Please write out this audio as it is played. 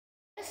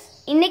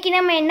இன்னைக்கு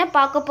நம்ம என்ன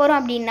பார்க்க போகிறோம்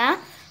அப்படின்னா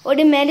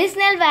ஒரு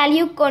மெடிசினல்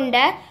வேல்யூ கொண்ட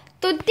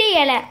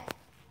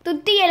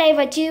துத்தி இலை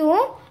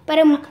வச்சும்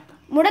அப்புறம்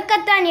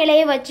முடக்கத்தான்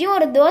இலையை வச்சும்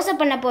ஒரு தோசை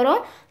பண்ண போகிறோம்.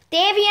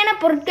 தேவையான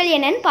பொருட்கள்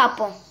என்னன்னு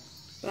பார்ப்போம்.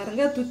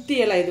 பாருங்க, துத்தி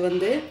இலை.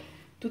 இது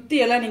துத்தி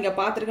இலை நீங்கள்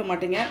பார்த்துருக்க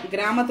மாட்டீங்க.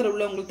 கிராமத்தில்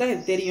உள்ளவங்களுக்கு தான்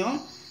இது தெரியும்.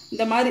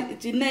 இந்த மாதிரி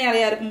சின்ன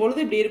இலையாக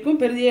இருக்கும்பொழுது இப்படி இருக்கும்,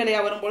 பெரிய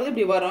இலையாக வரும்பொழுது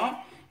இப்படி வரும்.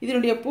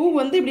 இதனுடைய பூ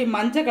இப்படி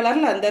மஞ்சள்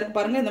கலரில் அந்த இருக்கு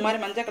பாருங்கள். இந்த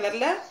மாதிரி மஞ்சள்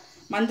கலரில்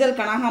மஞ்சள்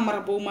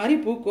கனகாமரம் பூ மாதிரி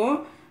பூக்கும்.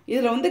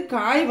 இதில்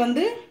காய்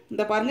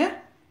இந்த பாருங்கள்.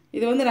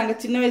 இது நாங்கள்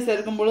சின்ன வயசில்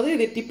இருக்கும்பொழுது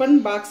இது டிஃபன்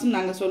பாக்ஸ்ன்னு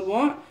நாங்கள்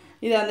சொல்லுவோம்.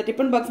 இது அந்த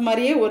டிஃபன் பாக்ஸ்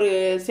மாதிரியே ஒரு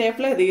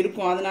ஷேப்பில் இது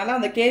இருக்கும். அதனால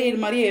அந்த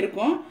கேரியர் மாதிரியே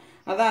இருக்கும்.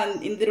 அதான்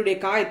இதனுடைய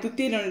காய்,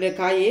 துத்தியினுடைய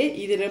காய்.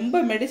 இது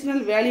ரொம்ப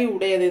மெடிசினல் வேல்யூ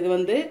உடையது.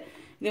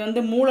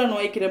 இது மூளை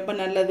நோய்க்கு ரொம்ப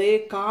நல்லது,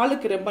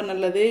 காலுக்கு ரொம்ப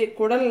நல்லது,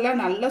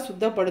 குடலெல்லாம் நல்லா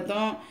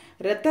சுத்தப்படுத்தும்,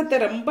 ரத்தத்தை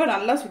ரொம்ப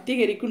நல்லா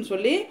சுத்திகரிக்கும்னு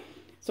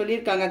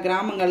சொல்லியிருக்காங்க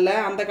கிராமங்களில்.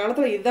 அந்த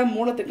காலத்தில் இதுதான்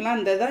மூலத்துக்கெல்லாம்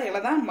இந்த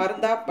இலை தான்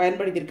மருந்தாக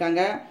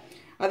பயன்படுத்தியிருக்காங்க.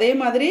 அதே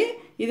மாதிரி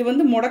இது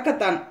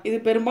முடக்கத்தான். இது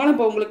பெரும்பாலும்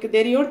இப்போ உங்களுக்கு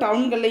தெரியும்,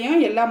 டவுன்கள்லையும்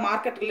எல்லா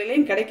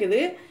மார்க்கெட்டுகள்லையும்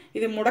கிடைக்குது.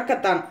 இது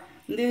முடக்கத்தான்.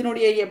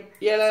 இதனுடைய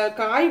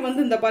காய்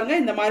இந்த பாருங்க,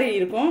 இந்த மாதிரி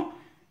இருக்கும்.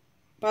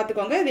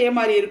 பார்த்துக்கோங்க, இதே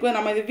மாதிரி இருக்கும்.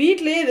 நம்ம இது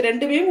வீட்டிலேயே இது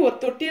ரெண்டுமே ஒரு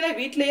தொட்டியில்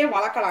வீட்டிலேயே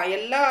வளர்க்கலாம்.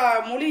 எல்லா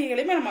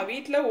மூலிகைகளையுமே நம்ம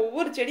வீட்டில்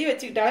ஒவ்வொரு செடி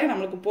வச்சுக்கிட்டாலே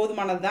நம்மளுக்கு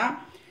போதுமானது தான்.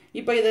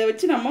 இப்போ இதை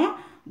வச்சு நம்ம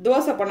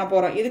தோசை பண்ண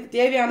போகிறோம். இதுக்கு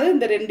தேவையானது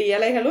இந்த 2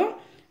 இலைகளும்,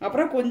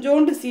 அப்புறம்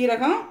கொஞ்சோண்டு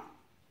சீரகம்,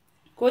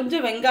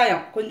 கொஞ்சம்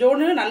வெங்காயம்,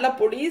 கொஞ்சோண்டு நல்லா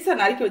பொடிசாக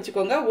நறுக்கி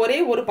வச்சுக்கோங்க. ஒரே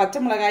ஒரு பச்சை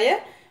மிளகாயை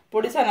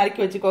பொடிசாக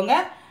நறுக்கி வச்சுக்கோங்க.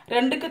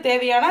 2க்கு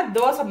தேவையான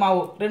தோசை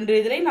மாவு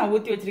 2 இதுலேயும் நான்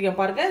ஊற்றி வச்சுருக்கேன்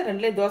பாருங்க.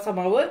 2லேயும் தோசை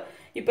மாவு.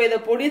 இப்போ இதை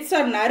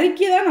பொடிசாக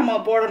நறுக்கி தான் நம்ம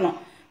போடணும்.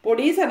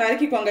 பொடிசாக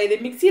நறுக்கிக்கோங்க. இது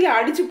மிக்சியில்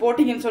அடித்து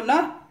போட்டிங்கன்னு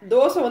சொன்னால்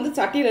தோசை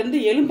சட்டியிலேருந்து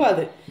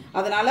எலும்பாது.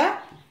 அதனால்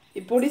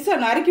பொடிசாக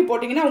நறுக்கி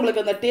போட்டிங்கன்னா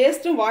உங்களுக்கு அந்த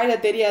டேஸ்ட்டும்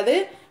வாயில் தெரியாது,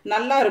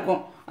 நல்லா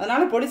இருக்கும்.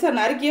 அதனால் பொடிசாக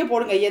நறுக்கியே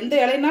போடுங்க. எந்த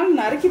இலைனாலும்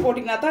நறுக்கி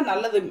போட்டிங்கன்னா தான்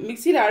நல்லது.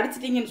 மிக்சியில்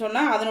அடிச்சிட்டிங்கன்னு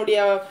சொன்னால் அதனுடைய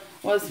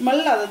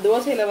ஸ்மெல் அந்த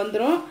தோசையில்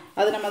வந்துடும்.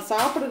 அது நம்ம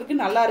சாப்பிட்றதுக்கு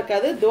நல்லா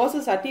இருக்காது. தோசை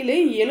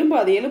சட்டியிலையும்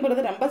எலும்பாது.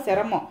 எலும்புறது ரொம்ப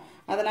சிரமம்.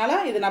 அதனால்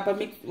இது நான் இப்போ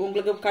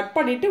உங்களுக்கு கட்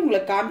பண்ணிவிட்டு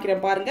உங்களுக்கு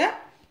காமிக்கிறேன் பாருங்கள்.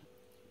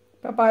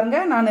 இப்போ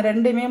பாருங்கள், நான்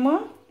 2மே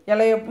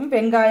இலையப்பும்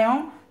வெங்காயம்,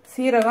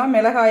 சீரகம்,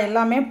 மிளகாய்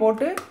எல்லாமே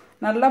போட்டு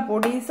நல்லா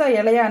பொடிசாக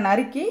இலையாக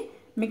நறுக்கி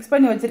மிக்ஸ்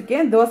பண்ணி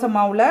வச்சுருக்கேன் தோசை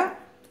மாவில்.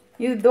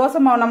 இது தோசை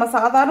மாவு நம்ம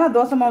சாதாரண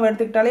தோசை மாவு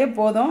எடுத்துக்கிட்டாலே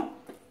போதும்.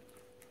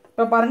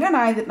 இப்போ பாருங்கள்,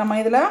 நம்ம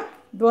இதில்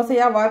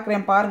தோசையாக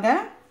வார்க்கிறேன்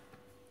பாருங்கள்.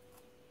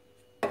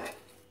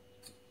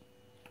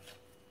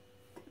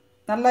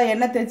 நல்லா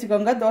எண்ணெய்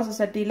தேய்ச்சிக்கோங்க தோசை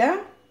சட்டியில்.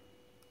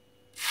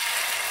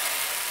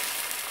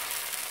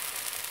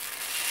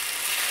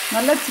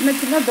 நல்லா சின்ன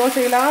சின்ன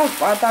தோசைகளாக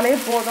பார்த்தாலே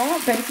போதும்.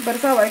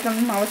 பெருசாக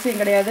வைக்கணும்னு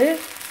அவசியம் கிடையாது.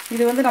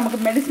 இது நமக்கு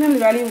மெடிசினல்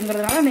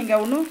வேல்யூங்கிறதுனால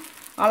நீங்கள் ஒன்றும்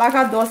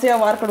அழகாக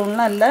தோசையாக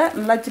வார்க்கணும்லாம் இல்லை.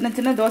 நல்லா சின்ன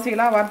சின்ன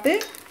தோசைகளாக வார்த்து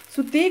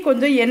சுற்றி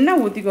கொஞ்சம்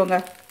எண்ணெய் ஊற்றிக்கோங்க.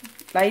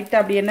 லைட்டாக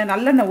அப்படி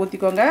நல்லெண்ணெய்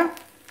ஊற்றிக்கோங்க.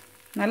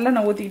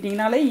 நல்லெண்ணெய்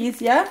ஊற்றிக்கிட்டிங்கனாலே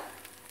ஈஸியாக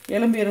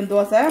எலும்பிடும்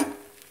தோசை.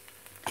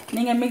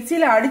 நீங்கள்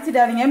மிக்சியில்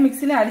அடிச்சிடாதீங்க.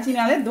 மிக்சியில்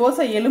அடிச்சிங்கனாலே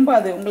தோசை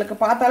எலும்பாது. உங்களுக்கு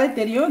பார்த்தாலே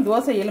தெரியும்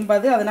தோசை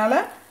எலும்பாது. அதனால்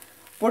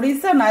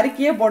பொடிசாக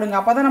நறுக்கியே போடுங்க.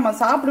 அப்போ தான் நம்ம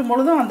சாப்பிடும்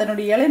பொழுதும்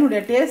அதனுடைய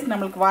இலையினுடைய டேஸ்ட்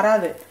நம்மளுக்கு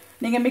வராது.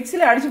 நீங்கள்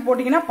மிக்சியில் அடித்து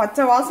போட்டிங்கன்னா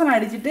பச்சை வாசனை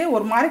அடிச்சுட்டு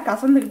ஒரு மாதிரி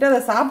கசந்துக்கிட்டு அதை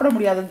சாப்பிட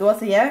முடியாது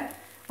தோசையை.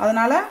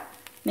 அதனால்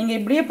நீங்கள்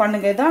இப்படியே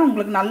பண்ணுங்கள், தான்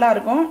உங்களுக்கு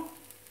நல்லாயிருக்கும்.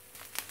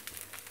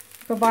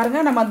 இப்போ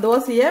பாருங்கள், நம்ம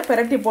தோசையை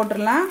பிரட்டி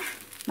போட்டுடலாம்.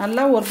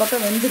 நல்லா ஒரு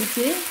பக்கம்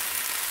வெந்துருச்சு.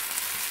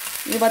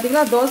 இது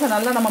பார்த்திங்களா, தோசை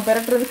நல்லா நம்ம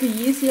பிரட்டுறதுக்கு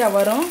ஈஸியாக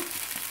வரும்.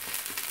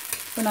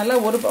 இப்போ நல்லா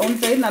ஒரு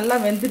சைடு நல்லா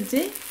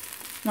வெந்துருச்சு.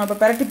 நம்ம இப்போ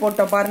பிரட்டி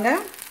போட்டோம்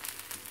பாருங்கள்.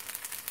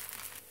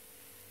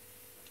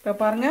 இப்போ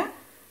பாருங்கள்,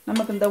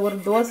 நமக்கு இந்த ஒரு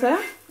தோசை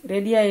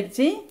ரெடி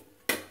ஆயிடுச்சு.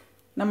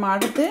 நம்ம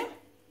அடுத்து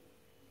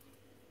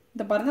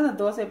இந்த பாருங்கள், இந்த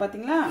தோசையை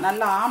பார்த்திங்களா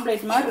நல்லா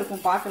ஆம்லேட் மாதிரி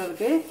இருக்கும்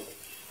பார்க்குறதுக்கு.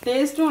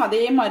 டேஸ்ட்டும்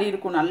அதே மாதிரி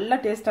இருக்கும், நல்ல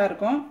டேஸ்ட்டாக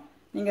இருக்கும்.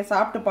 நீங்கள்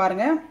சாப்பிட்டு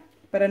பாருங்கள்.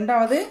 இப்போ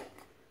 2வது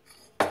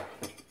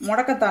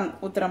முடக்கத்தான்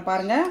ஊற்றுறேன்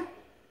பாருங்கள்.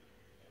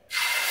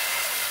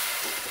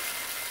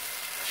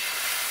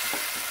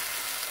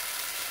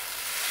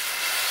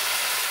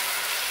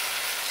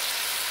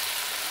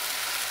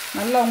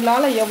 நல்லா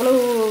உங்களால் எவ்வளோ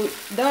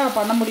இதாக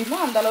பண்ண முடியுமோ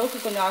அந்த அளவுக்கு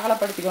கொஞ்சம்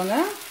அகலப்படுத்திக்கோங்க.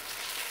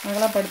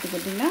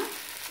 அகலப்படுத்திக்கிட்டிங்கன்னா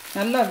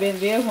நல்லா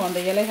வேகும் அந்த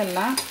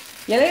இலைகள்லாம்.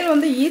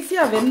 இலைகள்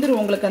ஈஸியாக வெந்துடும்.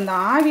 உங்களுக்கு அந்த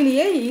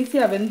ஆவிலேயே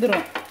ஈஸியாக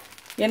வெந்துடும்.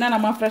 ஏன்னா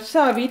நம்ம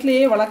ஃப்ரெஷ்ஷாக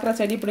வீட்டிலையே வளர்க்குற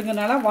செடி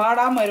பிடிங்கிறதுனால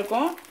வாடாமல்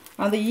இருக்கும்.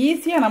 அது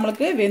ஈஸியாக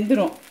நம்மளுக்கு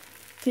வெந்துடும்,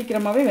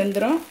 சீக்கிரமாகவே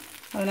வெந்துடும்.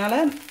 அதனால்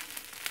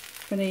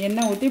கொஞ்சம்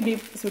எண்ணெய் ஊற்றி இப்படி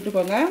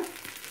சுட்டுக்கோங்க.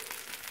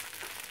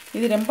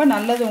 இது ரொம்ப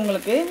நல்லது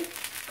உங்களுக்கு.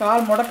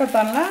 கால்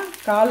முடக்கத்தான்லாம்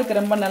காலுக்கு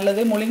ரொம்ப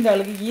நல்லது.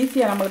 முழங்காலுக்கு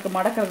ஈஸியாக நம்மளுக்கு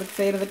மடக்கிறதுக்கு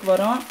செய்கிறதுக்கு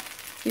வரும்.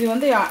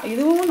 இது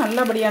இதுவும்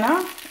நல்லபடியான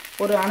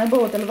ஒரு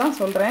அனுபவத்தில் தான்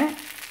சொல்கிறேன்.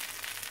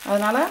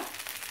 அதனால்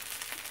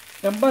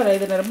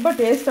இது ரொம்ப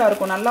டேஸ்ட்டாக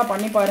இருக்கும். நல்லா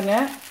பண்ணி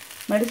பாருங்கள்.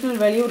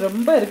 மெடிசினல் வேல்யூ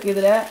ரொம்ப இருக்குது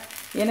இதில்.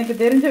 எனக்கு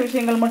தெரிஞ்ச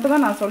விஷயங்கள் மட்டும்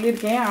தான் நான்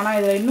சொல்லியிருக்கேன். ஆனால்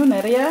இதில் இன்னும்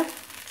நிறைய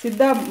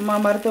சித்தா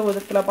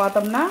மருத்துவத்தில்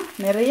பார்த்தோம்னா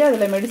நிறைய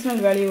இதில்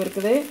மெடிசினல் வேல்யூ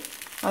இருக்குது.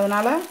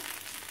 அதனால்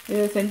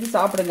இது செஞ்சு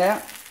சாப்பிடுங்க.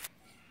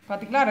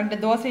 பார்த்திங்களா, 2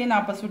 தோசையும்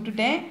நான் இப்போ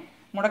சுட்டுட்டேன்.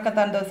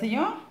 முடக்கத்தான்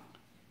தோசையும்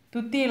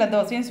துத்தி இலை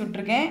தோசையும்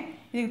சுட்டிருக்கேன்.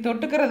 இதுக்கு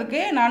தொட்டுக்கிறதுக்கு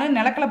நான்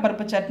நிலக்கடலை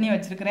பருப்பு சட்னி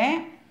வச்சுருக்கிறேன்.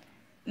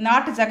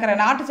 நாட்டு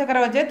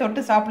சக்கரை வச்சே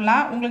தொட்டு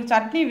சாப்பிட்லாம். உங்களுக்கு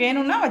சட்னி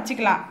வேணும்னா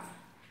வச்சுக்கலாம்.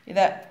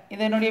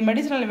 இதனுடைய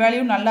மெடிசினல்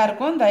வேல்யூ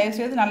நல்லாயிருக்கும்.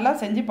 தயவுசெய்து நல்லா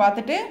செஞ்சு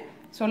பார்த்துட்டு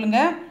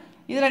சொல்லுங்கள்.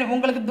 இதில்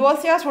உங்களுக்கு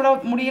தோசையாக சுட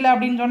முடியல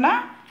அப்படின்னு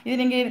சொன்னால் இது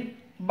நீங்கள்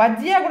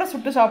பஜ்ஜியாக கூட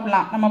சுட்டு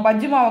சாப்பிட்லாம். நம்ம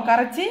பஜ்ஜி மாவை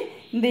கரைச்சி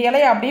இந்த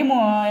இலையை அப்படியே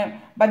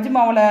பஜ்ஜி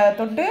மாவில்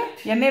தொட்டு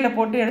எண்ணெயில்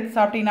போட்டு எடுத்து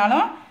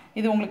சாப்பிட்டீங்கனாலும்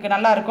இது உங்களுக்கு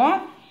நல்லாயிருக்கும்.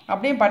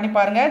 அப்படியே பண்ணி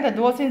பாருங்கள். இந்த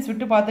தோசையும்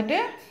சுட்டு பார்த்துட்டு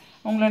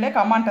உங்களுடைய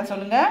கமெண்ட்டை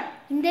சொல்லுங்கள்.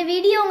 இந்த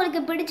வீடியோ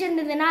உங்களுக்கு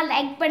பிடிச்சிருந்ததுன்னா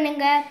லைக்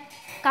பண்ணுங்கள்,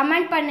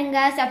 கமெண்ட்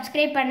பண்ணுங்கள்,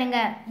 சப்ஸ்கிரைப்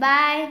பண்ணுங்கள்.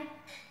 பாய்.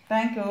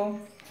 தேங்க்யூ.